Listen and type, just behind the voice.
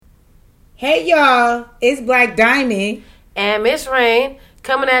Hey y'all, it's Black Diamond and Miss Rain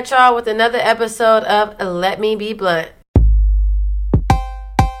coming at y'all with another episode of Let Me Be Blunt.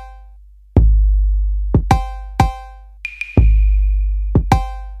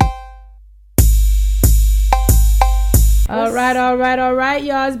 All right,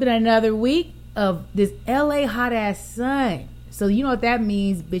 y'all. It's been another week of this LA hot ass sun. So you know what that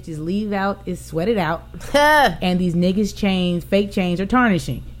means? Bitches leave out is sweated out, and these niggas chains, fake chains, are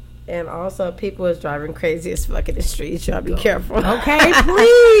tarnishing. And also, people is driving crazy as fuck in the streets. Y'all be careful. Okay,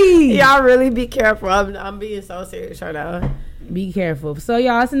 please. Y'all really be careful. I'm being so serious right now. Be careful. So,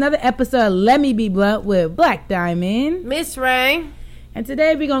 y'all, it's another episode of Let Me Be Blunt with Black Diamond, Miss Rain. And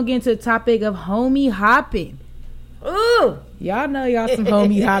today we're going to get into the topic of homie hopping. Ooh. Y'all know y'all some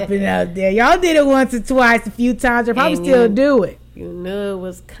homie hopping out there. Y'all did it once or twice, a few times. Or probably still do it. You knew it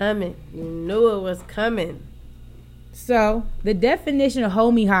was coming. So, the definition of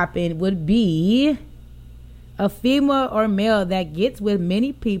homie hopping would be a female or male that gets with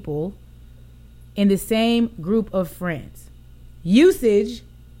many people in the same group of friends. Usage,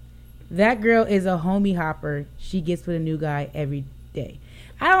 that girl is a homie hopper. She gets with a new guy every day.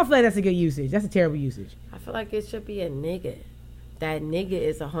 I don't feel like that's a good usage. That's a terrible usage. I feel like it should be a nigga. That nigga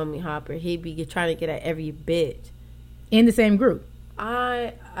is a homie hopper. He be trying to get at every bitch. In the same group.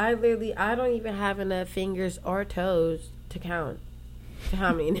 I don't even have enough fingers or toes to count to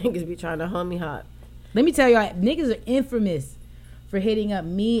how many niggas be trying to homie hop. Let me tell y'all, niggas are infamous for hitting up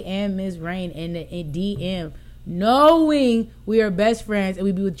me and Ms. Rain in the DM, knowing we are best friends and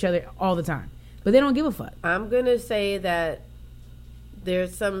we be with each other all the time. But they don't give a fuck. I'm going to say that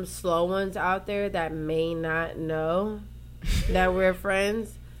there's some slow ones out there that may not know that we're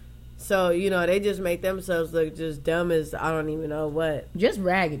friends. So, you know, they just make themselves look just dumb as I don't even know what. Just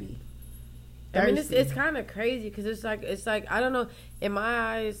raggedy. I mean, it's kind of crazy because it's like, I don't know. In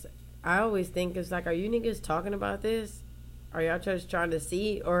my eyes, I always think it's like, are you niggas talking about this? Are y'all just trying to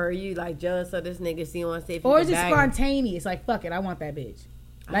see? Or are you, like, jealous of this nigga so you want to see if you or can just bag spontaneous. Like, fuck it, I want that bitch.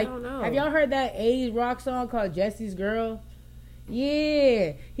 Like, I don't know. Have y'all heard that 80s rock song called Jesse's Girl?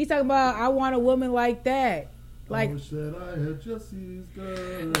 Yeah. He's talking about, I want a woman like that. Like, I said I had Jesse's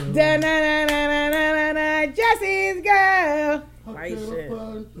girl. Jesse's girl. Right shit.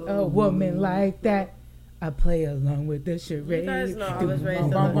 A woman like that. I play along with the charade. You guys know I was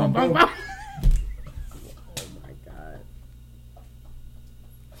raised on Oh my God.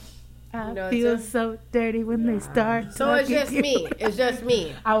 I feel so dirty when they start. So it's just me. It's just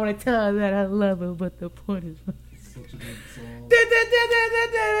me. I want to tell her that I love her, but the point is. Such a good song.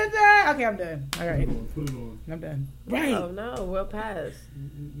 Okay, I'm done. All right. Put it on. I'm done. Right. Oh, no. We'll pass.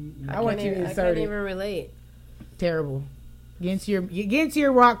 I want you to insert it. I can't even relate. Terrible. Get into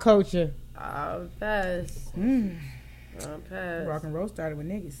your rock culture. I'll pass. I'll pass. Rock and roll started with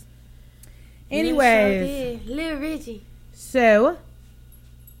niggas. Anyways. Lil Richie. So,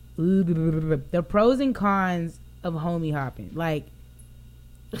 the pros and cons of homie hopping. Like,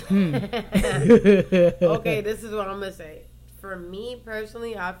 okay, this is what I'm gonna say. For me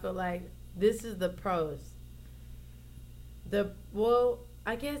personally, I feel like this is the pros.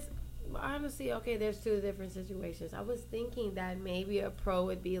 I guess honestly, okay, there's two different situations. I was thinking that maybe a pro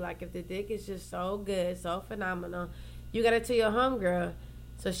would be like if the dick is just so good, so phenomenal, you got it to your homegirl,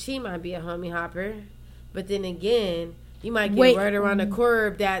 so she might be a homie hopper. But then again, you might get word around the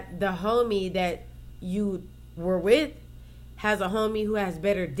curb that the homie that you were with has a homie who has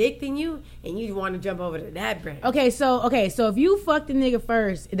better dick than you, and you want to jump over to that brand. Okay, so if you fucked the nigga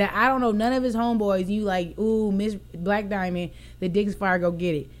first, that I don't know none of his homeboys, you like, ooh, Miss Black Diamond, the dick is fire, go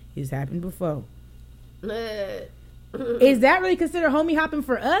get it. It's happened before. Is that really considered homie hopping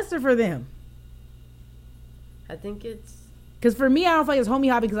for us or for them? I think it's... Because for me, I don't feel like it's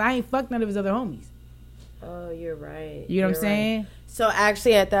homie hopping because I ain't fucked none of his other homies. Oh, you're right. You know what I'm saying? Right. So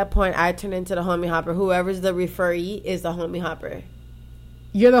actually, at that point, I turn into the homie hopper. Whoever's the referee is the homie hopper.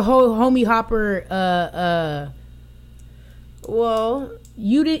 You're the whole homie hopper. Well,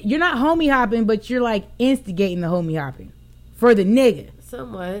 you're not homie hopping, but you're like instigating the homie hopping for the nigga.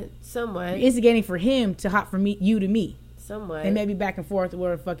 Somewhat. You're instigating for him to hop from you to me. Somewhat. And maybe back and forth to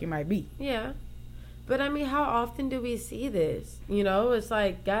where the fuck it might be. Yeah. But I mean, how often do we see this? You know, it's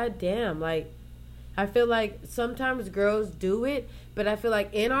like, goddamn, like. I feel like sometimes girls do it, but I feel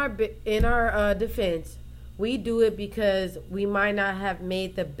like in our defense, we do it because we might not have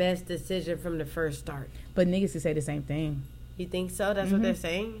made the best decision from the first start. But niggas can say the same thing. You think so? That's what they're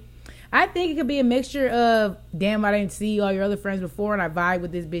saying? I think it could be a mixture of, damn, I didn't see all your other friends before and I vibe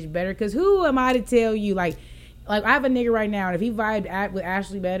with this bitch better. Because who am I to tell you, like I have a nigga right now, and if he vibed with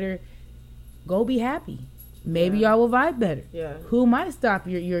Ashley better, go be happy. maybe y'all will vibe better. Yeah. Who might stop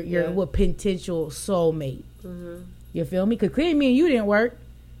your what potential soulmate? Mm-hmm. You feel me? Because clearly me and you didn't work.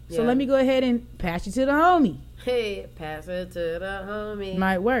 So let me go ahead and pass you to the homie. Hey, pass it to the homie. It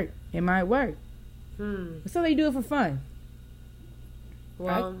might work. So they do it for fun.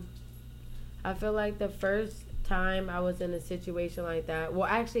 Well, I feel like the first time I was in a situation like that. Well,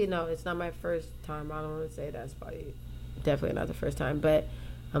 actually, no, it's not my first time. I don't want to say that's probably definitely not the first time, but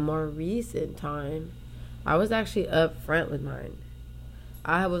a more recent time, I was actually up front with mine.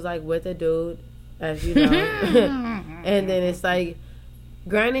 I was like with a dude, as you know, and then it's like,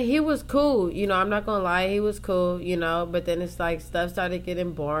 granted, he was cool. You know, I'm not gonna lie, he was cool. You know, but then it's like stuff started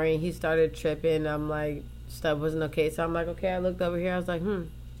getting boring. He started tripping. I'm like, stuff wasn't okay. So I'm like, okay. I looked over here. I was like,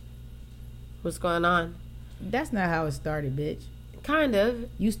 what's going on? That's not how it started, bitch. Kind of.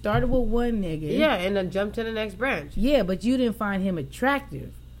 You started with one nigga. Yeah, and then jumped to the next branch. Yeah, but you didn't find him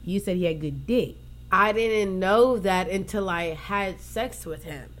attractive. You said he had good dick. I didn't know that until I had sex with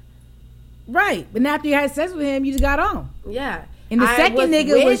him. Right. But after you had sex with him, you just got on. Yeah. And the second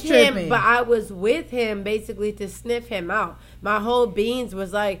nigga was tripping. But I was with him basically to sniff him out. My whole beans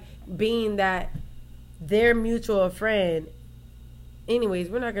was like being that their mutual friend. Anyways,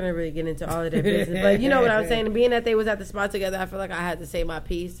 we're not going to really get into all of their business. But you know what I'm saying? And being that they was at the spot together, I feel like I had to say my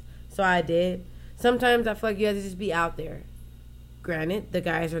piece. So I did. Sometimes I feel like you have to just be out there. Granted, the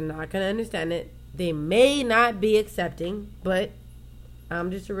guys are not going to understand it. They may not be accepting, but I'm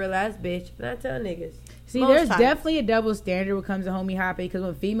just a real ass bitch, and I tell niggas. See, there's definitely a double standard when it comes to homie hopping, because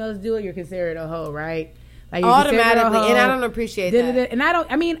when females do it, you're considered a hoe, right? Like automatically, and I don't appreciate that. And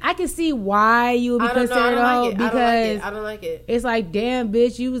I can see why you would be considered a hoe, because I don't like it. It's like, damn,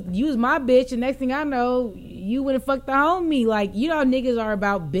 bitch, you was my bitch, and next thing I know, you would have fucked the homie. Like, you know how niggas are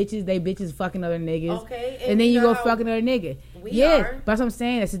about bitches, they bitches fucking other niggas. Okay. And then you go fuck another nigga. We are. But that's what I'm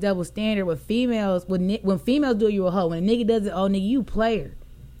saying. That's a double standard with females. When females do it, you a hoe. When a nigga does it, oh, nigga, you player.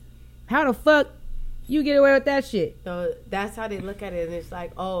 How the fuck you get away with that shit? So that's how they look at it, and it's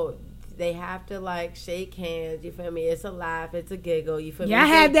like, oh, they have to like shake hands. You feel me? It's a laugh. It's a giggle. You feel me? Yeah, I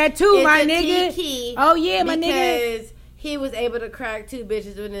had that too, my nigga. Kiki, oh yeah, my nigga. Because he was able to crack two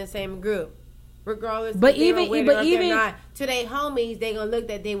bitches within the same group, regardless. But if even not, to their homies, they gonna look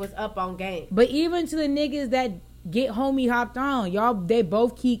that they was up on game. But even to the niggas that get homie hopped on, y'all, they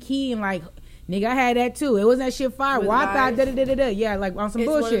both key and like, nigga, I had that too. It wasn't that shit fire. Well, I thought da. Yeah, like on some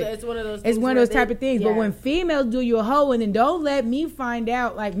bullshit. It's one of those. It's one of those type of things. Yeah. But when females do you a hoe, and then don't let me find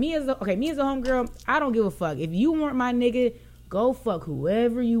out. Like me as a homegirl, I don't give a fuck. If you want my nigga, go fuck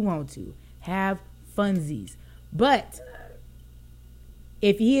whoever you want to. Have funsies. But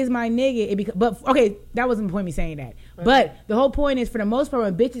if he is my nigga, that wasn't the point of me saying that. Okay. But the whole point is, for the most part,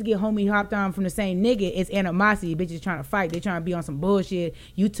 when bitches get homie hopped on from the same nigga, it's animosity. Bitches trying to fight. They trying to be on some bullshit.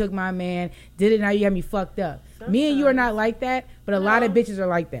 You took my man, did it, now you have me fucked up. Sometimes. Me and you are not like that, but a lot of bitches are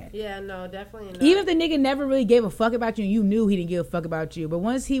like that. Yeah, no, definitely not. Even if the nigga never really gave a fuck about you and you knew he didn't give a fuck about you, but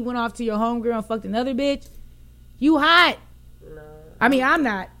once he went off to your homegirl and fucked another bitch, you hot. No. I mean, I'm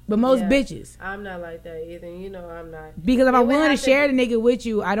not, but most bitches. I'm not like that either. You know I'm not. Because if I want to share the nigga with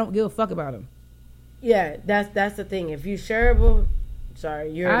you, I don't give a fuck about him. Yeah, that's the thing. If you shareable,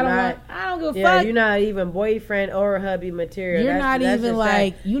 sorry, I don't give a fuck. Yeah, you're not even boyfriend or hubby material. You're not even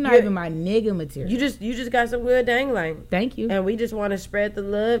my nigga material. You just got some good dangling. Thank you. And we just want to spread the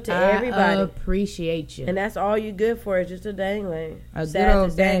love to everybody. I appreciate you. And that's all you good for, is just a dangling. A good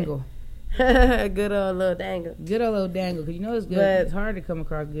old dangle. A good old little dangle. Good old little dangle. Because you know it's good. But it's hard to come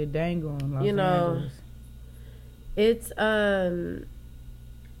across good dangle in Los Angeles.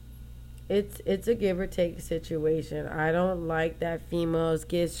 It's a give or take situation. I don't like that females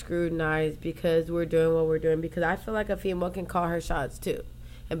get scrutinized because we're doing what we're doing, because I feel like a female can call her shots too.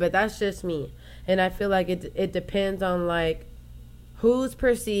 But that's just me. And I feel like it depends on like who's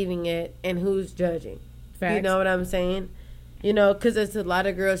perceiving it and who's judging. Facts. You know what I'm saying? You know, because there's a lot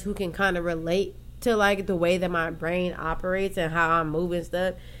of girls who can kind of relate to like the way that my brain operates and how I'm moving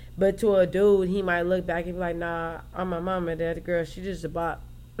stuff. But to a dude, he might look back and be like, nah, I'm my mama, that girl, she just a bop.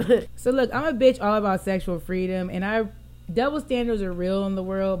 So look, I'm a bitch all about sexual freedom, and double standards are real in the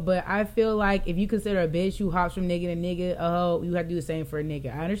world, but I feel like if you consider a bitch who hops from nigga to nigga a hoe, you have to do the same for a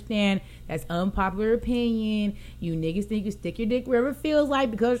nigga. I understand that's unpopular opinion. You niggas think you stick your dick wherever it feels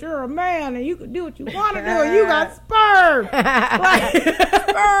like because you're a man and you can do what you want to do and you got sperm.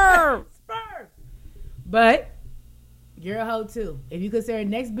 Sperm. But you're a hoe too. If you consider the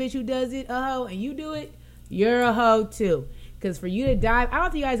next bitch who does it a hoe and you do it, you're a hoe too. Because for you to dive, I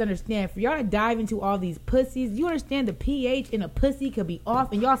don't think you guys understand. For y'all to dive into all these pussies, you understand the pH in a pussy could be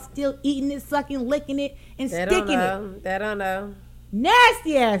off, and y'all still eating it, sucking, licking it, and sticking it. They don't know.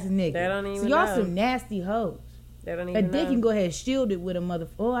 Nasty ass nigga. They don't even so y'all know. some nasty hoes. They don't A even dick know. can go ahead and shield it with a mother.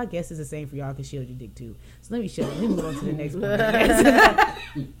 Oh, I guess it's the same for y'all. Can shield your dick too. So let me shut up. Let me move on to the next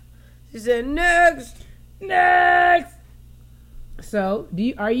one. She said, next. Next. So,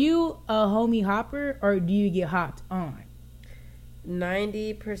 are you a homie hopper or do you get hopped on?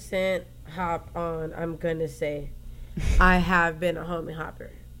 90% hop on, I'm going to say. I have been a homie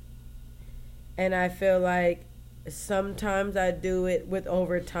hopper. And I feel like sometimes I do it with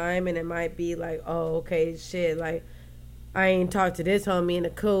overtime and it might be like, oh, okay, shit, like, I ain't talked to this homie in a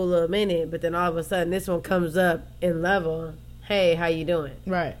cool little minute, but then all of a sudden this one comes up in level. Hey, how you doing?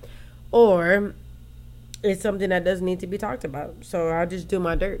 Right. Or it's something that doesn't need to be talked about. So I'll just do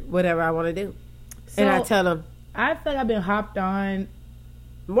my dirt, whatever I want to do. So, and I tell them. I feel like I've been hopped on.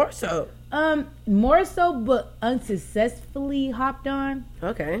 More so. More so, but unsuccessfully hopped on.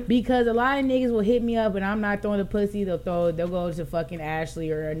 Okay. Because a lot of niggas will hit me up and I'm not throwing the pussy. They'll go to fucking Ashley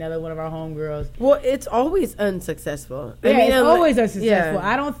or another one of our homegirls. Well, it's always unsuccessful. Yeah, it's always unsuccessful. Yeah.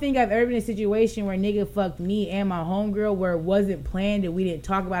 I don't think I've ever been in a situation where a nigga fucked me and my homegirl where it wasn't planned and we didn't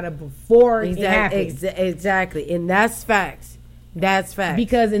talk about it before it happened. Exactly. And that's facts. That's facts.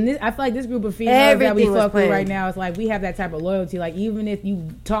 Because in this, I feel like this group of females that we Everything was fuck with planned. right now, it's like we have that type of loyalty. Like even if you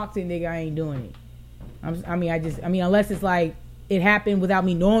talk to a nigga, I ain't doing it. I mean, unless it's like it happened without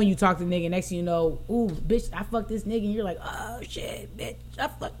me knowing you talked to the nigga. Next thing you know, ooh, bitch, I fucked this nigga, and you're like, oh shit, bitch, I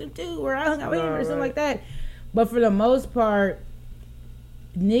fucked him too, or I hung out with him, or something like that. But for the most part,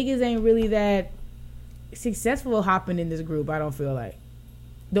 niggas ain't really that successful hopping in this group. I don't feel like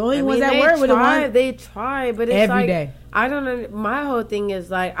the only ones that were the ones they try, but it's every like day. I don't know. My whole thing is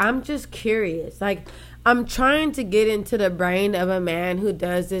like I'm just curious. Like I'm trying to get into the brain of a man who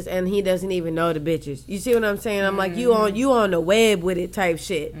does this and he doesn't even know the bitches. You see what I'm saying? I'm like you on the web with it type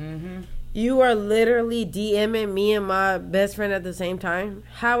shit. Mm-hmm. You are literally DMing me and my best friend at the same time.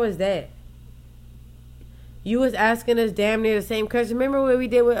 How is that? You was asking us damn near the same question. Remember what we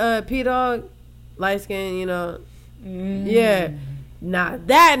did with P Dog, light skin, you know? Yeah. Nah,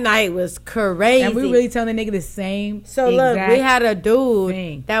 that night was crazy. And we really telling the nigga the same. So look, we had a dude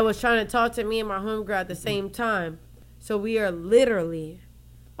thing. that was trying to talk to me and my homegirl at the same time. So we are literally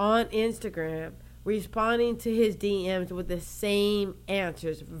on Instagram responding to his DMs with the same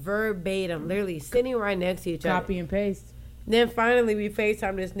answers, verbatim, literally sitting right next to each other. Copy and paste. Then finally we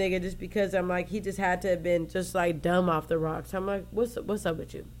FaceTime this nigga just because I'm like, he just had to have been just like dumb off the rocks. I'm like, what's up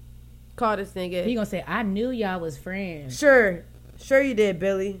with you? Call this nigga. He gonna say, I knew y'all was friends. Sure you did,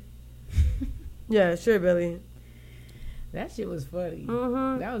 Billy. Yeah, sure, Billy. That shit was funny.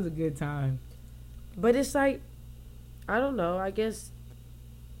 Mm-hmm. That was a good time. But it's like, I don't know. I guess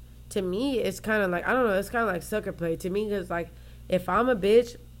to me, it's kind of like, I don't know. It's kind of like sucker play to me because, like, if I'm a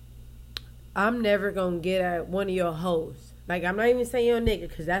bitch, I'm never going to get at one of your hoes. Like, I'm not even saying you're a nigga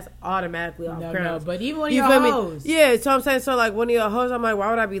because that's automatically off grounds. No, but even one of You your feel me? hoes. Yeah, so I'm saying, so like one of your hoes, I'm like, why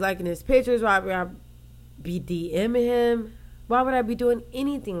would I be liking his pictures? Why would I be DMing him? Why would I be doing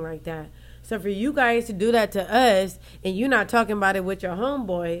anything like that? So for you guys to do that to us and you not talking about it with your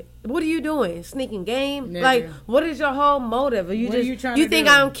homeboy, what are you doing? Sneaking game? Nigga. Like, what is your whole motive? Are you What just are you trying you to think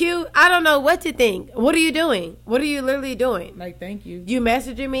do? I'm cute? I don't know what to think. What are you doing? What are you literally doing? Like, thank you. You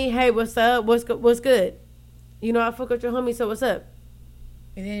messaging me? Hey, what's up? What's good? You know I fuck with your homie, so what's up?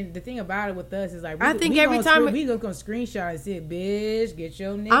 And then the thing about it with us is like, I think every time we just gonna screenshot and say, bitch, get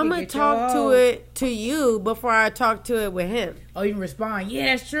your nigga. I'm gonna get talk your to hoe." it to you before I talk to it with him. Oh, you can respond. Yeah,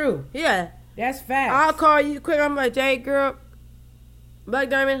 that's true. Yeah. That's facts. I'll call you quick. I'm like, Jay, girl, Black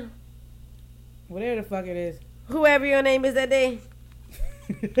Diamond, Whatever the fuck it is. whoever your name is that day.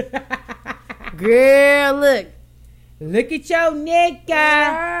 Girl, look. Look at your nigga.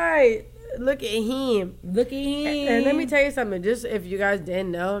 Right. Look at him. Look at him. And let me tell you something. Just if you guys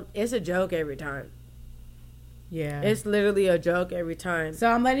didn't know, it's a joke every time. Yeah. It's literally a joke every time. So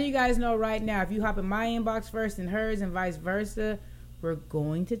I'm letting you guys know right now, if you hop in my inbox first and hers and vice versa, we're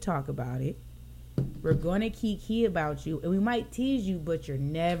going to talk about it. We're going to kiki about you. And we might tease you, but you're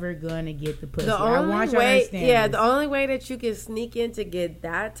never going to get the pussy. The I only want you to way, understand yeah, this. the only way that you can sneak in to get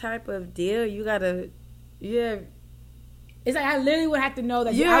that type of deal, you gotta, yeah. It's like I literally would have to know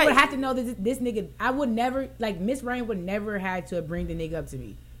that. Yeah. I would have to know that this nigga. I would never, like, Miss Rain would never had to bring the nigga up to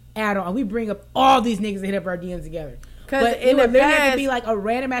me at all. And we bring up all these niggas that hit up our DMs together. But in it would the literally have past- to be like a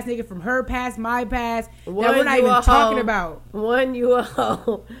random ass nigga from her past, my past, that One, we're not you even a talking hoe. about. One, you a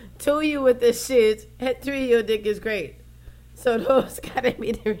hoe. Two, you with the shit. And three, your dick is great. So those gotta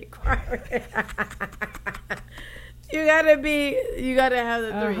be the requirement. You gotta have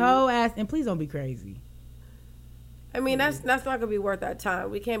the A three. hoe ass, and please don't be crazy. I mean, that's not gonna be worth our time.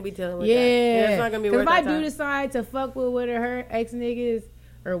 We can't be dealing with Yeah. that. It's not gonna be worth if our I time. do decide to fuck with one of her ex niggas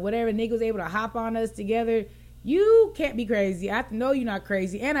or whatever nigga was able to hop on us together, you can't be crazy. I have to know you're not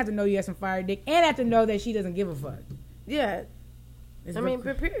crazy, and I have to know you have some fire dick, and I have to know that she doesn't give a fuck. Yeah.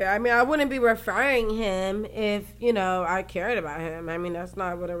 I wouldn't be referring him if, I cared about him. I mean, that's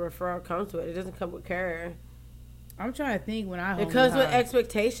not what a referral comes with. It doesn't come with care. I'm trying to think when I It comes with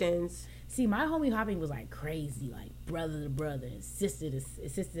expectations. See, my homie hopping was like crazy, like brother to brother, and sister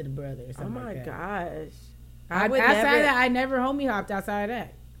to brother, or something like that. Oh my gosh! Outside that, I never homie hopped outside of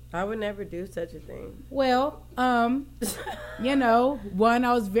that. I would never do such a thing. Well, one,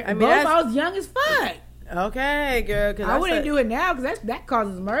 I was I was young as fuck. Okay, girl. I wouldn't do it now because that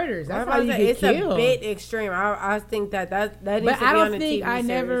causes murders. That's how you get killed. It's a bit extreme. I think that needs but to be I don't on a think TV I series.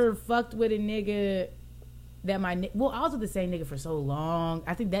 never fucked with a nigga that I was with the same nigga for so long.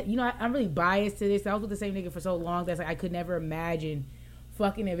 I think that I'm really biased to this. I was with the same nigga for so long that's like I could never imagine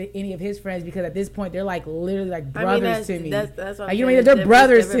fucking any of his friends because at this point they're like literally like brothers to me. That's what like, they're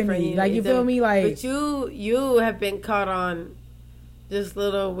brothers to me. Like you feel me? Like, but you have been caught on this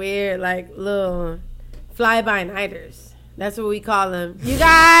little weird little fly-by-nighters. That's what we call them. You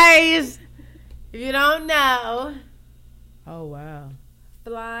guys, if you don't know. Oh wow.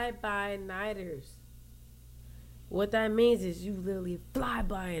 Fly-by-nighters. What that means is you literally fly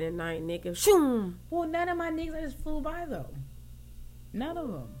by in the night, nigga. Shoom. Well, none of my niggas I just flew by though. None of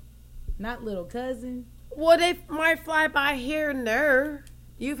them. Not little cousin. Well, they might fly by here and there.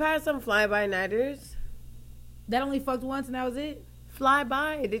 You've had some fly-by-nighters. That only fucked once and that was it? Fly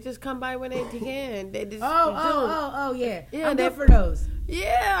by. They just come by when they can. They just yeah. Yeah, I'm good for those.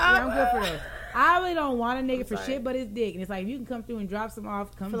 Yeah, I'm good for those. I really don't want a nigga for shit but his dick. And it's like, if you can come through and drop some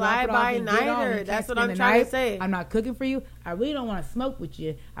off, come fly drop it by off and nighter. That's what I'm trying to say. I'm not cooking for you. I really don't want to smoke with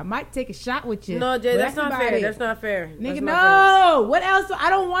you. I might take a shot with you. No, Jay, that's not fair. That's not fair. Nigga, no. What else? I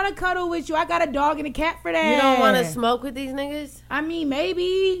don't want to cuddle with you. I got a dog and a cat for that. You don't want to smoke with these niggas? I mean,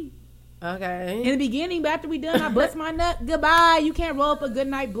 maybe. Okay. In the beginning, but after we done, I bust my nut. Goodbye. You can't roll up a good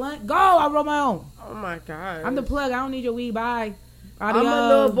night blunt. Go. I roll my own. Oh, my God. I'm the plug. I don't need your weed. Bye. Adios. I'm a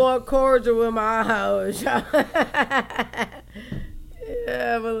little more cordial with my house. Yeah,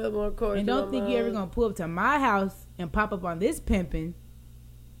 I'm a little more cordial. And don't think you're ever going to pull up to my house and pop up on this pimping.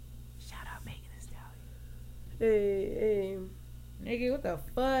 Shout out Megan Thee Stallion. Hey. Nigga, what the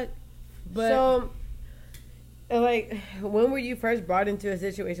fuck? But so, when were you first brought into a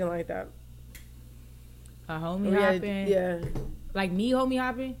situation like that? A homie hopping? Yeah. Like me homie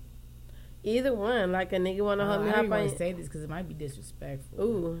hopping? Either one, like a nigga want to homie hop. I don't want to say this because it might be disrespectful.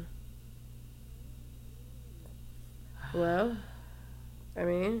 Ooh. Well, I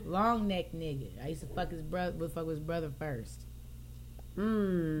mean, long neck nigga. I used to fuck his brother. Would fuck with his brother first.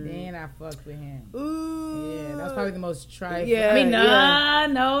 Then I fucked with him. Ooh. Yeah, that was probably the most trifling. Yeah. I mean, no.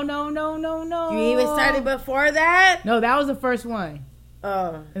 You even started before that? No, that was the first one.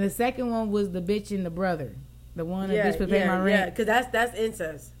 Oh. And the second one was the bitch and the brother. The one that bitch would pay my rent. Yeah, because that's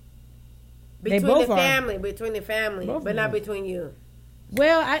incest. Between the family, but not between you.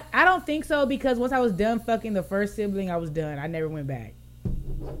 Well, I don't think so because once I was done fucking the first sibling, I was done. I never went back.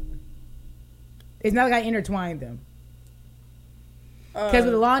 It's not like I intertwined them. Because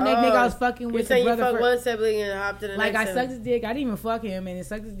with the long neck nigga I was fucking with the brother. You fucked one sibling and hopped to the next. Like I sucked his dick. I didn't even fuck him, and he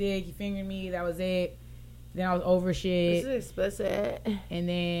sucked his dick. He fingered me. That was it. Then I was over shit. This is explicit. And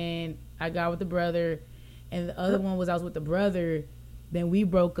then I got with the brother, and the other one was I was with the brother. Then we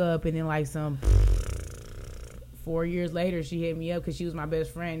broke up, and then like some 4 years later, she hit me up because she was my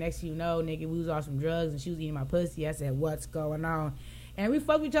best friend. Next thing you know, nigga, we was off some drugs, and she was eating my pussy. I said, "What's going on?" And we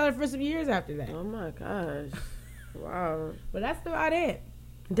fucked each other for some years after that. Oh my gosh, wow! But that's about it.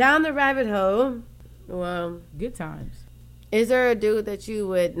 Down the rabbit hole. Well, good times. Is there a dude that you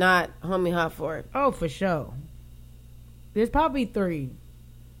would not homie hop for? Oh, for sure. There's probably 3.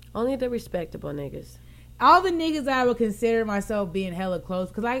 Only the respectable niggas. All the niggas I would consider myself being hella close,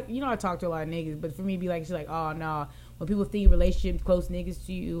 because I talk to a lot of niggas, but for me, be like, she's like, oh no, when people think relationships, close niggas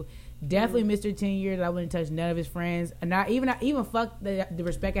to you, definitely Mr. 10 years, I wouldn't touch none of his friends, and not even fuck the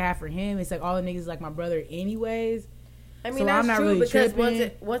respect I have for him. It's like all the niggas like my brother, anyways. I mean, so that's I'm not true really because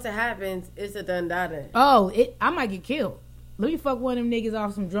tripping. once it happens, it's a done data. Oh, I might get killed. Let me fuck one of them niggas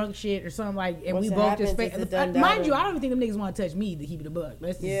off some drunk shit or something like, and once we both just face. Mind you, I don't even think them niggas want to touch me to keep it a buck.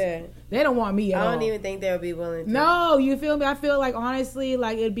 They don't want me at all. I don't even think they would be willing to. No, you feel me? I feel like honestly,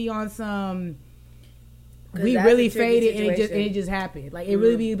 like it'd be on some. We really faded and it just happened. Like it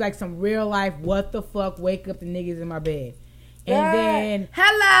really be like some real life. What the fuck? Wake up the niggas in my bed, and then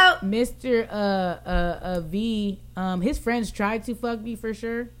hello, Mr. V. His friends tried to fuck me for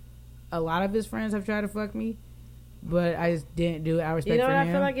sure. A lot of his friends have tried to fuck me. but I just didn't do it. I respect You know for what? him.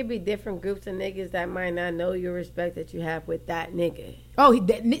 I feel like it'd be different groups of niggas that might not know your respect that you have with that nigga. Oh,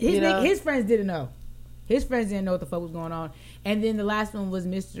 his friends didn't know. His friends didn't know what the fuck was going on. And then the last one was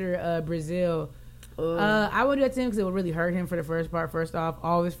Mr. Brazil. I wouldn't do that to him because it would really hurt him for the first part. First off,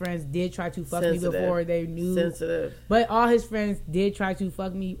 all his friends did try to fuck me before they knew. Sensitive. But all his friends did try to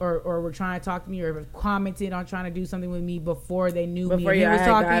fuck me or were trying to talk to me or commented on trying to do something with me before they knew me. And he was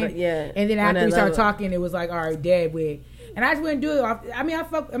talking. Yeah. And then after we started talking, it was like, all right, dead with. And I just wouldn't do it. I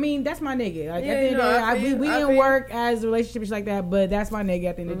mean, that's my nigga. Like, at the end of the day, we didn't work as a relationship like that, but that's my nigga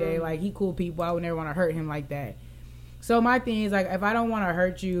at the end of the day. Like, he cool people. I would never want to hurt him like that. So my thing is, like, if I don't want to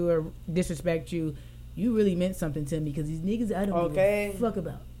hurt you or disrespect you, you really meant something to me because these niggas I don't give a fuck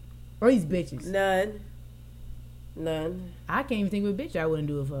about. Or these bitches. None. I can't even think of a bitch I wouldn't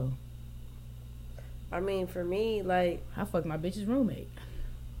do it for. I mean, for me, like... I fucked my bitch's roommate.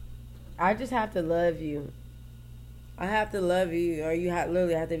 I just have to love you. I have to love you, or you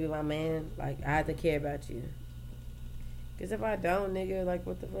literally have to be my man. Like, I have to care about you. Because if I don't, nigga, like,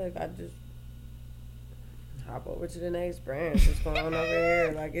 what the fuck? I just hop over to the next branch. What's going on over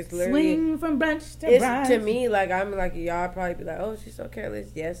here? Like, it's literally... Swing from branch to branch. To me, like, I'm like, y'all probably be like, oh, she's so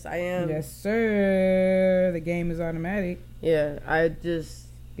careless. Yes, I am. Yes, sir. The game is automatic. Yeah, I just...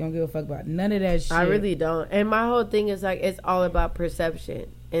 You don't give a fuck about none of that shit. I really don't. And my whole thing is, like, it's all about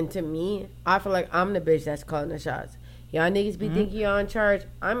perception. And to me, I feel like I'm the bitch that's calling the shots. Y'all niggas be thinking y'all in charge.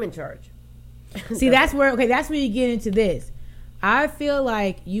 I'm in charge. See, that's where you get into this. I feel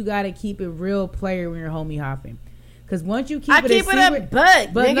like you got to keep it real player when you're homie hopping. Because once you keep it a secret.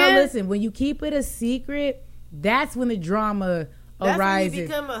 But nigga. No, listen. When you keep it a secret, that's when the drama arises. When you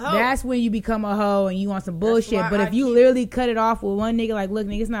become a hoe. That's when you become a hoe and you want some bullshit. But if you literally cut it off with one nigga, like, look,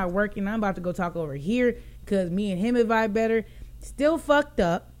 nigga, it's not working. I'm about to go talk over here because me and him would vibe better. Still fucked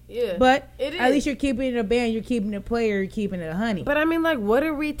up. Yeah, but at least you're keeping it a band, you're keeping it a player, you're keeping it a honey. But I mean, like, what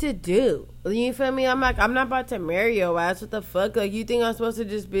are we to do? You feel me? I'm like, I'm not about to marry your ass. What the fuck? Like, you think I'm supposed to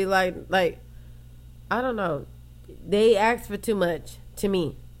just be like, I don't know. They asked for too much to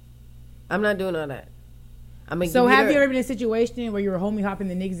me. I'm not doing all that. So have you ever been in a situation where you were homie hopping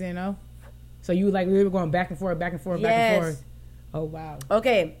the niggas didn't know? So you like we were going back and forth, back and forth, back and forth. Oh wow.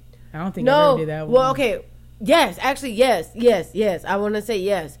 Okay. I don't think I ever did that one. Well, okay. Yes, actually, yes. I want to say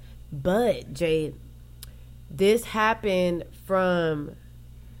yes. But, Jade, this happened from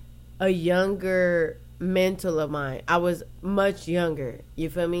a younger mental of mine. I was much younger. You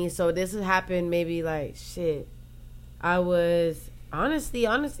feel me? So this happened maybe like, shit. I was, honestly,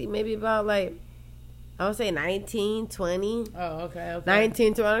 maybe about like, I would say 19, 20. Oh, okay.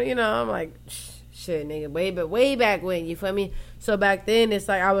 19, 20, you know, I'm like, shit, nigga, way back when, you feel me? So back then, it's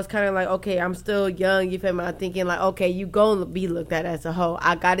like, I was kind of like, okay, I'm still young, you feel me? I'm thinking like, okay, you gonna be looked at as a hoe.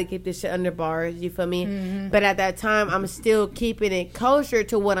 I gotta keep this shit under bars, you feel me? Mm-hmm. But at that time, I'm still keeping it kosher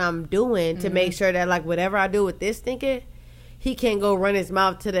to what I'm doing to make sure that, like, whatever I do with this nigga, he can't go run his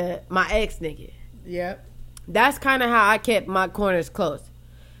mouth to my ex nigga. Yep. That's kind of how I kept my corners closed.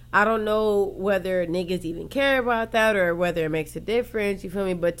 I don't know whether niggas even care about that or whether it makes a difference, you feel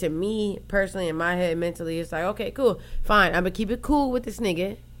me? But to me, personally, in my head, mentally, it's like, okay, cool, fine. I'm going to keep it cool with this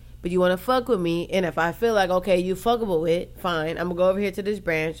nigga, but you want to fuck with me. And if I feel like, okay, you fuckable with, fine. I'm going to go over here to this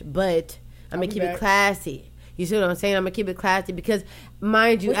branch, but I'm going to keep it classy. You see what I'm saying? I'm going to keep it classy because,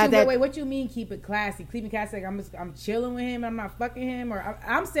 mind you, wait, what you mean keep it classy? Keep it classy like I'm chilling with him, I'm not fucking him? Or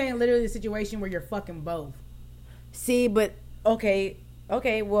I'm saying literally the situation where you're fucking both. See, but, okay,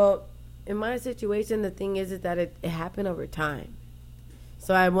 well, in my situation, the thing is that it happened over time.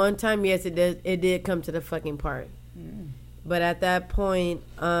 So at one time, yes, it did come to the fucking part. But at that point,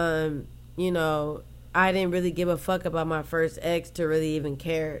 you know, I didn't really give a fuck about my first ex to really even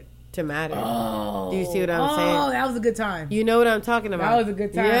care to matter. Oh, do you see what I'm saying? Oh, that was a good time. You know what I'm talking about. That was a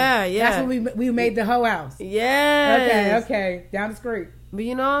good time. Yeah. That's when we made the hoe house. Yes. Okay. Down the street. But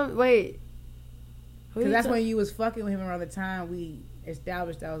you know, wait. Because that's when you was fucking with him around the time we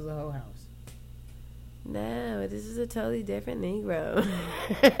established that was a whole house. No, this is a totally different Negro.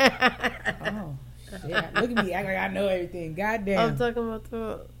 Oh, shit. Look at me act like I know everything. Goddamn. I'm talking about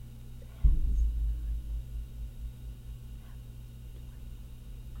the...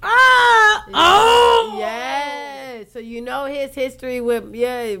 Oh! Yeah. So you know his history with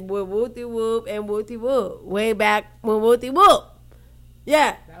Wooty Whoop and Wooty Whoop. Way back when Wooty Whoop.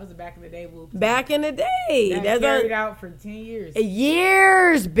 Yeah. That was the back in the day, Whoop. Back in the day. That's carried out for 10 years.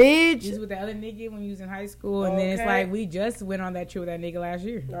 Years, bitch. You was with the other nigga when you was in high school, and then it's like we just went on that trip with that nigga last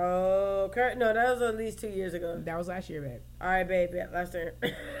year. Oh, no, that was at least 2 years ago. That was last year, babe. All right, babe. Yeah, last year.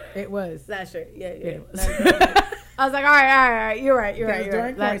 It was. Last year. Yeah. It was. I was like, all right. You're right. It was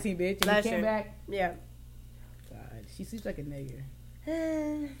during quarantine, bitch. And last you came year. back. Yeah. She sleeps like a nigga.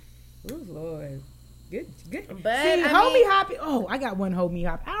 Oh Lord. Good. But see, homie hopping. Oh, I got one homie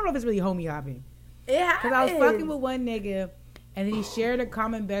hop. I don't know if it's really homie hopping. Yeah. Because I was fucking with one nigga, and then he shared a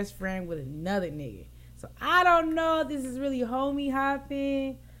common best friend with another nigga. So I don't know if this is really homie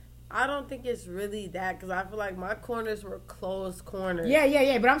hopping. I don't think it's really that, because I feel like my corners were closed corners.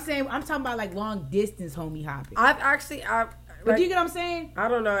 Yeah. But I'm talking about like long distance homie hopping. But do you get what I'm saying? I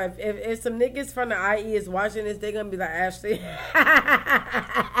don't know. If some niggas from the IE is watching this, they're going to be like, Ashley. That's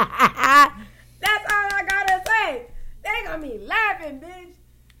all I got to say. They going to be laughing, bitch.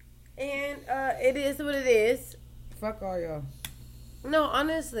 And it is what it is. Fuck all y'all. No,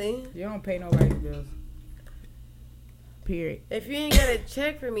 honestly. You don't pay nobody's bills. Period. If you ain't got to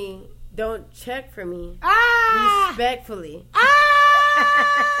check for me, don't check for me. Respectfully.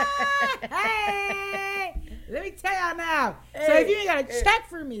 Hey! Let me tell y'all now. Hey, so if you ain't got to check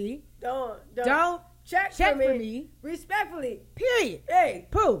for me, don't check for me. Respectfully. Period. Hey.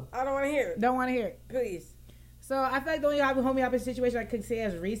 Pooh. I don't want to hear it. Don't want to hear it. Please. So I feel like the only homie hopping situation I could say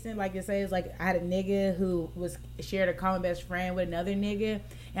as recent, like it says, like I had a nigga who shared a common best friend with another nigga,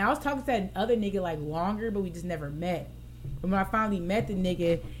 and I was talking to that other nigga like longer, but we just never met. And when I finally met the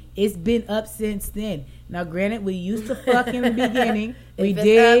nigga, it's been up since then. Now, granted, we used to fuck in the beginning. If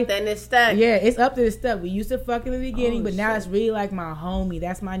it's up, then it's stuck. Yeah, it's up to the stuff. We used to fuck in the beginning, but now it's really like my homie.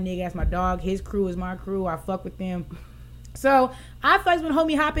 That's my nigga. That's my dog. His crew is my crew. I fuck with them. So I feel like when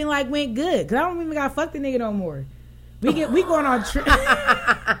homie hopping like went good, cause I don't even gotta fuck the nigga no more. We going on trip.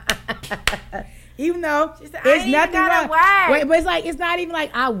 Even though it's nothing wrong. Wait, but it's like it's not even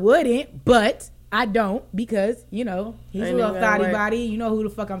like I wouldn't, but I don't, because he's a little thotty body. You know who the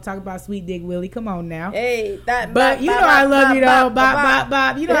fuck I'm talking about, Sweet Dick Willie. Come on now. Hey, that. But you know I love you though.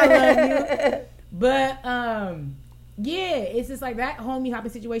 Bop. You know I love you. But yeah, it's just like that homie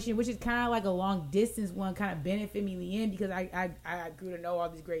hopping situation, which is kind of like a long distance one, kind of benefit me in the end, because I grew to know all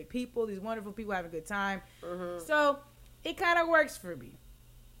these great people, these wonderful people, having a good time. Mm-hmm. So it kind of works for me.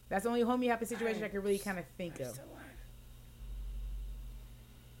 That's the only homie hopping situation I can really kind of think of.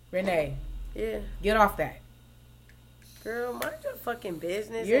 Renee. Yeah. Get off that. Girl, mind your fucking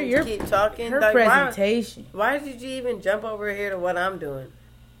business and keep talking. Her like, presentation. Why did you even jump over here to what I'm doing?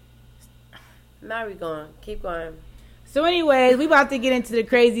 Now we going. Keep going. So anyways, we about to get into the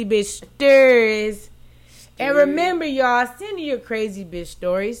crazy bitch stories. And remember, y'all, send your crazy bitch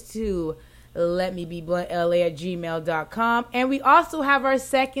stories to letmebebluntla@gmail.com. And we also have our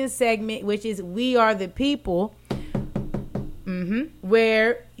second segment, which is We Are the People.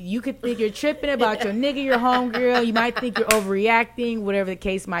 Where you could think you're tripping about your nigga, your homegirl. You might think you're overreacting, whatever the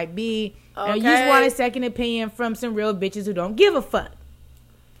case might be. Okay. And you just want a second opinion from some real bitches who don't give a fuck.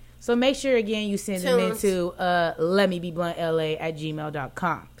 So make sure, again, you send them into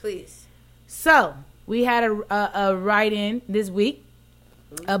letmebebluntla@gmail.com. Please. So we had a write-in this week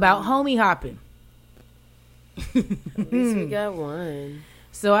about homie hopping. At least we got one.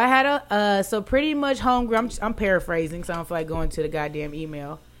 So I had so pretty much homegirl, I'm paraphrasing, so I don't feel like going to the goddamn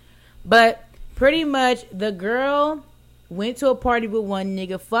email. But pretty much the girl went to a party with one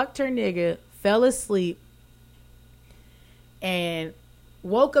nigga, fucked her nigga, fell asleep, and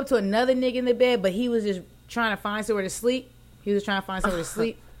woke up to another nigga in the bed, but he was just trying to find somewhere to sleep.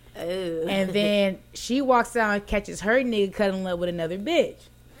 And then she walks out and catches her nigga cuddling up with another bitch.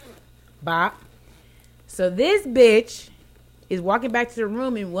 Bop. So this bitch is walking back to the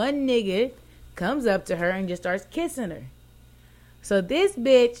room, and one nigga comes up to her and just starts kissing her. So this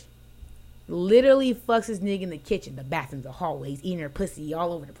bitch literally fucks this nigga in the kitchen, the bathroom, the hallways, eating her pussy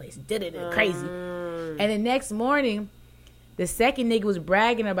all over the place. Crazy. And the next morning, the second nigga was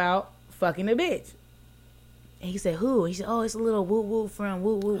bragging about fucking a bitch. And he said, who? He said, oh, it's a little woo-woo from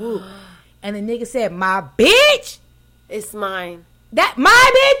woo-woo-woo. And the nigga said, my bitch? It's mine. That,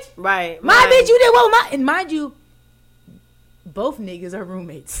 my bitch? Right. My bitch, you did what with my... And mind you, both niggas are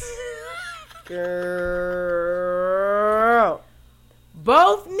roommates. Girl.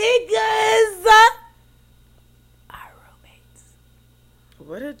 Both niggas are roommates.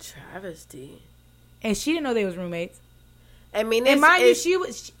 What a travesty. And she didn't know they was roommates. I mean, and mind you,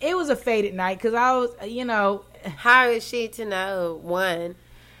 it was a faded night, because I was, How is she to know, one?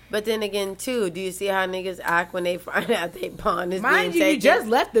 But then again, two, do you see how niggas act when they find out they pawn is mind being you, taken? you just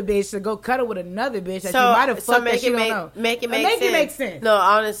left the bitch to go cuddle with another bitch that you might have fucked that she don't know. Make it make sense. No,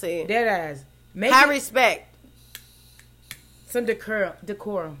 honestly. Dead ass. Have respect. Some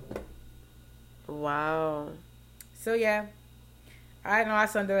decorum. Wow. So, yeah. I know I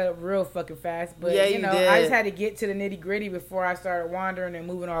summed it up real fucking fast, but, yeah, you know, did. I just had to get to the nitty-gritty before I started wandering and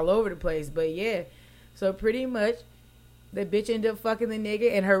moving all over the place. But, yeah. So, pretty much, The bitch ended up fucking the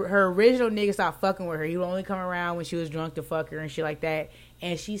nigga, and her original nigga stopped fucking with her. He would only come around when she was drunk to fuck her and shit like that.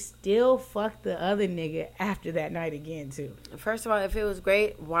 And she still fucked the other nigga after that night again, too. First of all, if it was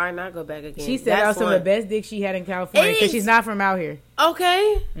great, why not go back again? She said that was some of the best dick she had in California because she's not from out here.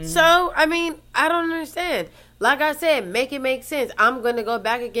 Okay. So, I mean, I don't understand. Like I said, make it make sense. I'm going to go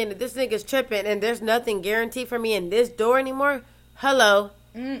back again. If this nigga's tripping and there's nothing guaranteed for me in this door anymore, hello.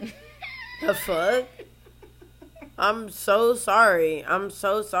 The fuck? I'm so sorry. I'm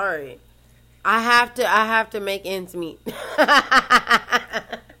so sorry. I have to make ends meet.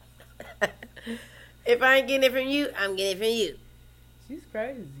 If I ain't getting it from you, I'm getting it from you. She's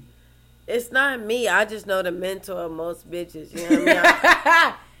crazy. It's not me. I just know the mental of most bitches. You know what I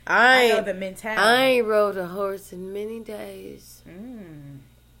mean? I know the mentality. I ain't rode a horse in many days. Mm.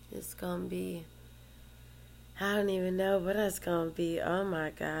 It's gonna be. I don't even know what it's gonna be. Oh my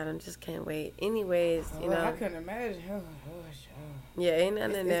God, I just can't wait. Anyways, you know. I couldn't imagine. Oh gosh. Oh. Yeah, ain't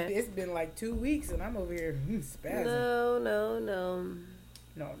nothing in there. It's been like 2 weeks and I'm over here spazzing. No.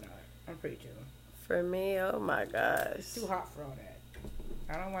 No, I'm pretty chill. For me, oh my gosh. It's too hot for all that.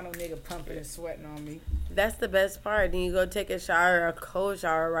 I don't want no nigga pumping and sweating on me. That's the best part. Then you go take a shower, a cold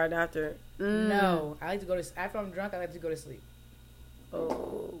shower right after. No, I like to go to after I'm drunk. I like to go to sleep.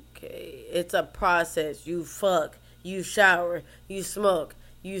 Okay, it's a process. You fuck, you shower, you smoke,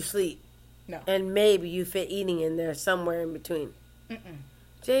 you sleep. No, and maybe you fit eating in there somewhere in between.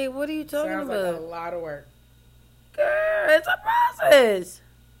 Jay, what are you talking Sounds about? like a lot of work. Girl, it's a process.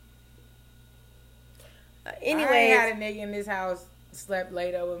 Anyway, I ain't had a nigga in this house slept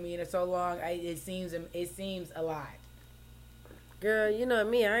late over me in so long. It seems a lot. Girl, you know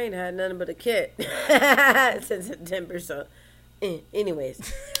me. I ain't had nothing but a kid since September. So,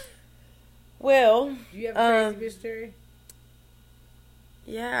 anyways, well, Do you have a crazy bitch story?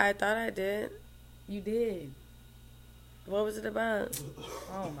 Yeah, I thought I did. You did. What was it about?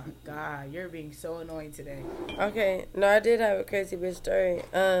 Oh my God, you're being so annoying today. Okay, no, I did have a crazy bitch story.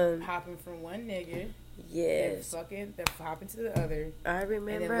 Hopping from one nigga. Yes. Then hopping to the other. I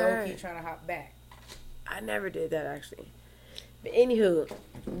remember. And then low key trying to hop back. I never did that actually. But anywho,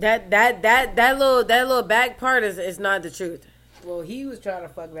 that little back part is not the truth. Well, he was trying to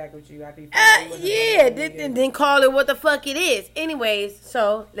fuck back with you after Then call it what the fuck it is. Anyways,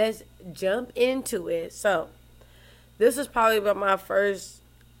 so let's jump into it. So this is probably about my first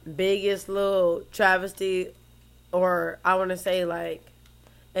biggest little travesty, or I want to say like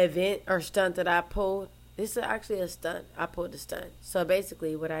event or stunt that I pulled. This is actually a stunt. I pulled a stunt. So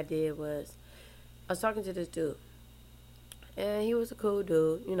basically what I did was I was talking to this dude. And he was a cool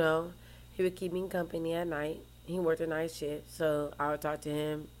dude, you know. He would keep me company at night. He worked a night shift. So I would talk to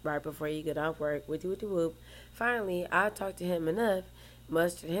him right before he get off work. Whoop. Finally, I talked to him enough,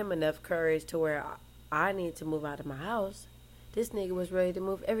 mustered him enough courage to where I needed to move out of my house. This nigga was ready to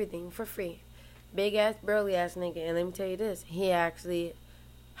move everything for free. Big ass, burly ass nigga. And let me tell you this. He actually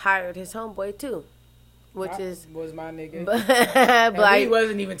hired his homeboy too, which was my nigga. Black, he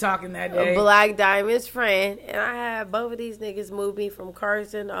wasn't even talking that day. Black Diamond's friend, and I had both of these niggas move me from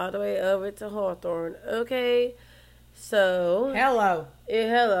Carson all the way over to Hawthorne. Okay, so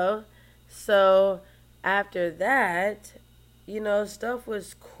hello. So after that, you know, stuff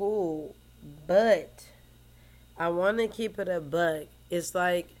was cool, but I want to keep it a buck. It's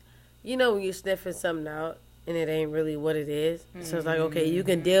like, you know, when you sniffing something out and it ain't really what it is. So it's like, okay, you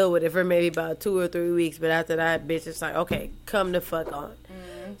can deal with it for maybe about 2 or 3 weeks, but after that, bitch, it's like, okay, come the fuck on.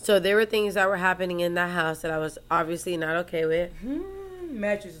 So there were things that were happening in that house that I was obviously not okay with.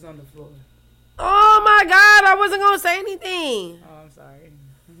 Mattresses on the floor. Oh my God, I wasn't going to say anything. Oh, I'm sorry.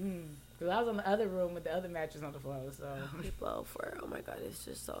 Because I was on the other room with the other mattress on the floor, so. Oh my God, it's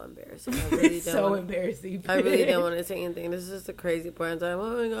just so embarrassing. I really it's so embarrassing. I really don't want to say anything. This is the crazy part in time.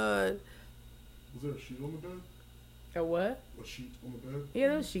 Oh my God. Was there a sheet on the bed? A what? A sheet on the bed? Yeah,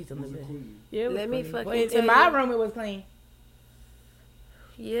 there was sheets on the bed. Clean? Yeah, Let me clean. fucking In tell my you. room, it was clean.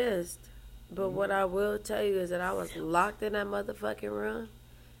 Yes. But what I will tell you is that I was locked in that motherfucking room.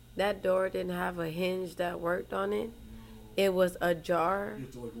 That door didn't have a hinge that worked on it. It was ajar. You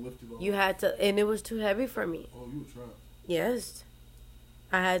had to like lift it off? You had to, and it was too heavy for me. Oh, you were trapped. Yes.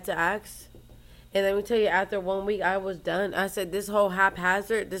 I had to ask. And let me tell you, after 1 week, I was done. I said, this whole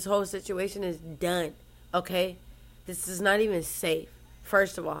haphazard, this whole situation is done. Okay? This is not even safe.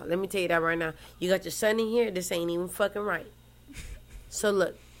 First of all, let me tell you that right now. You got your son in here. This ain't even fucking right. So,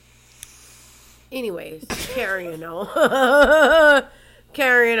 look. Anyways, carrying on.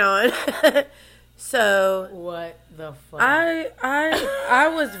 Carrying on. So what the fuck? I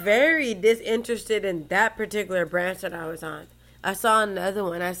was very disinterested in that particular branch that I was on. I saw another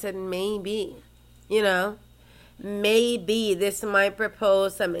one. I said maybe, you know. maybe this might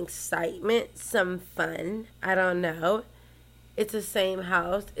propose some excitement, some fun. I don't know. It's the same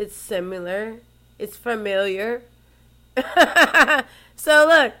house. It's similar. It's familiar. So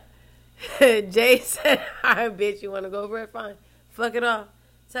look, Jay said, all right, bitch, you want to go over it? Fine. Fuck it off.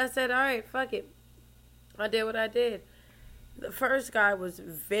 So I said, all right, fuck it. I did what I did. The first guy was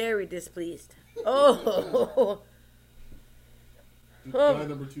very displeased. Oh. Did guy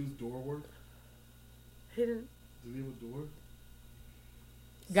number 2's door work? He didn't. Did he have a door?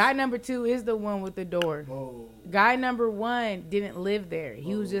 Guy number 2 is the one with the door. Oh. Guy number 1 didn't live there.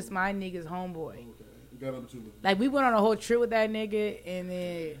 He was just my nigga's homeboy. Okay. Guy number 2 lived. Like, we went on a whole trip with that nigga, and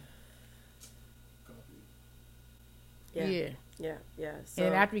then... Copy. Yeah. So,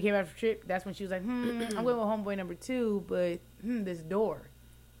 And after we came back from the trip, that's when she was like, I'm going with homeboy number 2, but, this door.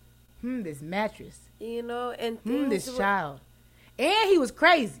 This mattress. you know, and This child. And he was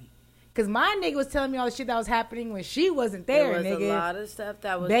crazy. Because my nigga was telling me all the shit that was happening when she wasn't there, was nigga. a lot of stuff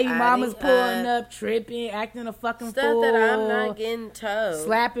that was Baby mamas adding pulling up, tripping, acting a fucking stuff fool. that I'm not getting told.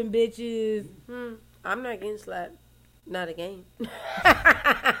 Slapping bitches. I'm not getting slapped. Not again.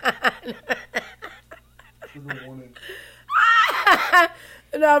 Trigger warning.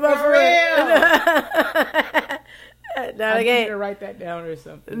 No, but for real. Not I need again. to write that down or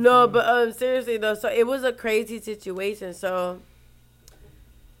something. No, but seriously though, so it was a crazy situation. So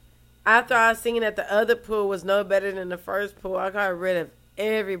after I was singing that the other pool was no better than the first pool, I got rid of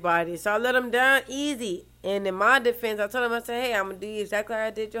everybody. So I let them down easy. And in my defense, I told him, I said, hey, I'm gonna do you exactly like I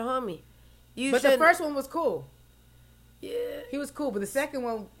did your homie. But the first one was cool. Yeah. He was cool, but the second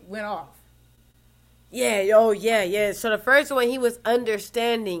one went off. Yeah, oh yeah. So the first one, he was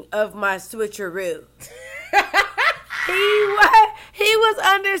understanding of my switcheroo. He was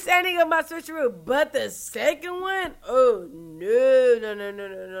understanding of my switcheroo. But the second one, oh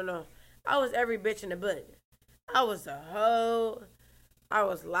no. I was every bitch in the butt. I was a hoe. I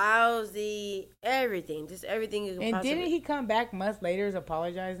was lousy. Everything. Just everything you could And possibly. didn't he come back months later as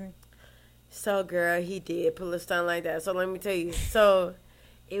apologizing? So, girl, he did pull a stunt like that. So, let me tell you. So,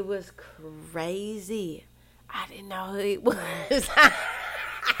 it was crazy. I didn't know who he was.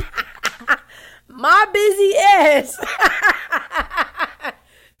 My busy ass.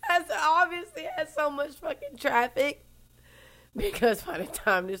 That's obviously had so much fucking traffic. Because by the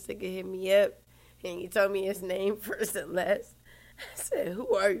time this nigga hit me up and he told me his name first and last, I said,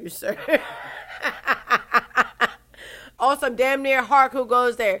 who are you, sir? Also, damn near Hark who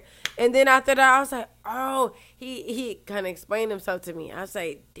goes there. And then after that, I was like, oh, he kind of explained himself to me. I was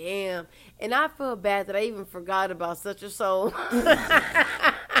like, damn. And I feel bad that I even forgot about such a soul.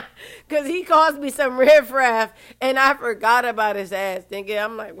 Because he caused me some riffraff, and I forgot about his ass. Thinking,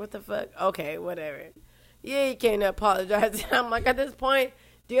 I'm like, what the fuck? Okay, whatever. Yeah, you can't apologize. I'm like, at this point,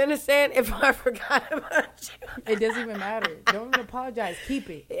 do you understand if I forgot about you? It doesn't even matter. Don't even apologize. Keep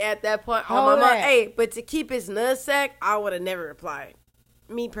it. At that point, Hold my mom, that. hey, but to keep his nutsack, I would have never replied.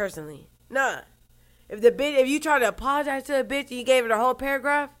 Me personally. Nah. If you try to apologize to a bitch and you gave her the whole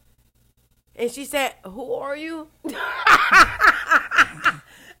paragraph, and she said, who are you?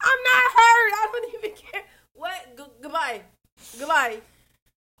 I'm not hurt. I don't even care. What? Goodbye.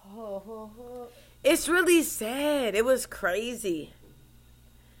 It's really sad. It was crazy.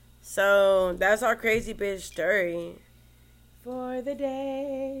 So, that's our crazy bitch story. For the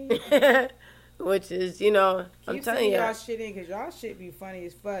day. Which is, I'm Keep telling sending you. y'all shit in because y'all shit be funny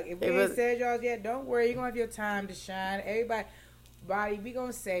as fuck. If we It ain't was- said y'all yet, don't worry. You're going to have your time to shine. Everybody, we going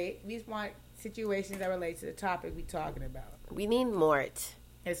to say it. We just want situations that relate to the topic we talking about. We need more.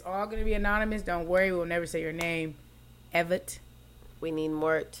 It's all going to be anonymous. Don't worry. We'll never say your name. Evett. We need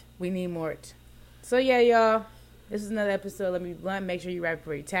more. We need more. So, yeah, y'all. This is another episode. Let me blunt. Make sure you right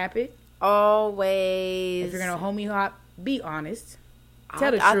before you tap it. Always. If you're going to homie hop, be honest.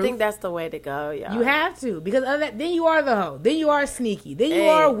 Tell the I truth. think that's the way to go, y'all. You have to. Because other than that, then you are the hoe. Then you are sneaky. Then you Hey.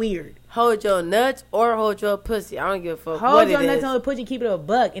 are weird. Hold your nuts or hold your pussy. I don't give a fuck Hold what your it nuts is. on the pussy and keep it a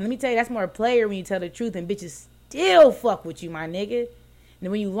buck. And let me tell you, that's more a player when you tell the truth and bitches still fuck with you, my nigga. And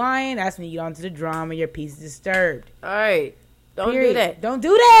then when you lying, that's when you get onto the drama. Your peace is disturbed. All right. Don't Period. do that. Don't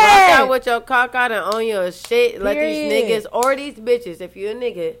do Walk that. out with your cock out and own your shit. Let these Period. niggas or these bitches, if you a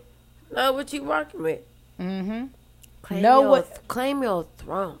nigga, know what you working with. Mm-hmm. Claim Know your, what- Claim your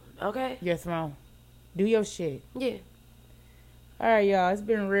throne, okay? Your throne. Do your shit. Yeah. All right, y'all. It's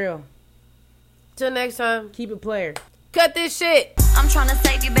been real. Till next time. Keep it player. Cut this shit. I'm tryna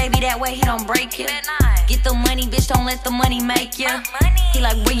save you, baby, that way he don't break you. Get the money, bitch, don't let the money make you. He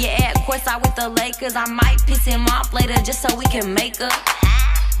like, where you at? Course I with the Lakers. I might piss him off later just so we can make up.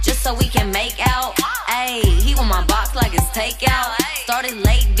 just so we can make out. Ayy, he want my box like it's takeout. Started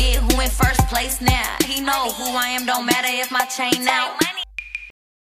late, bid who in first place now. He know who I am, don't matter if my chain out.